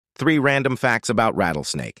3 random facts about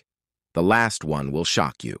rattlesnake. The last one will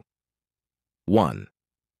shock you. 1.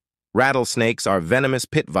 Rattlesnakes are venomous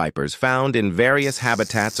pit vipers found in various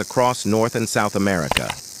habitats across North and South America,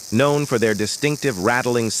 known for their distinctive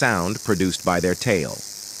rattling sound produced by their tail.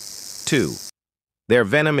 2. Their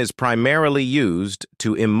venom is primarily used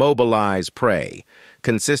to immobilize prey,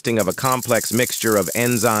 consisting of a complex mixture of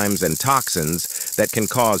enzymes and toxins that can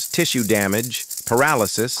cause tissue damage,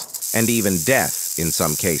 paralysis, and even death in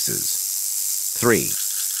some cases. 3.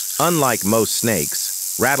 Unlike most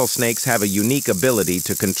snakes, rattlesnakes have a unique ability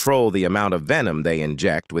to control the amount of venom they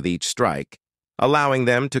inject with each strike, allowing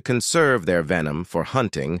them to conserve their venom for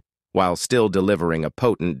hunting while still delivering a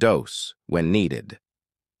potent dose when needed.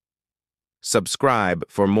 Subscribe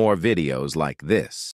for more videos like this.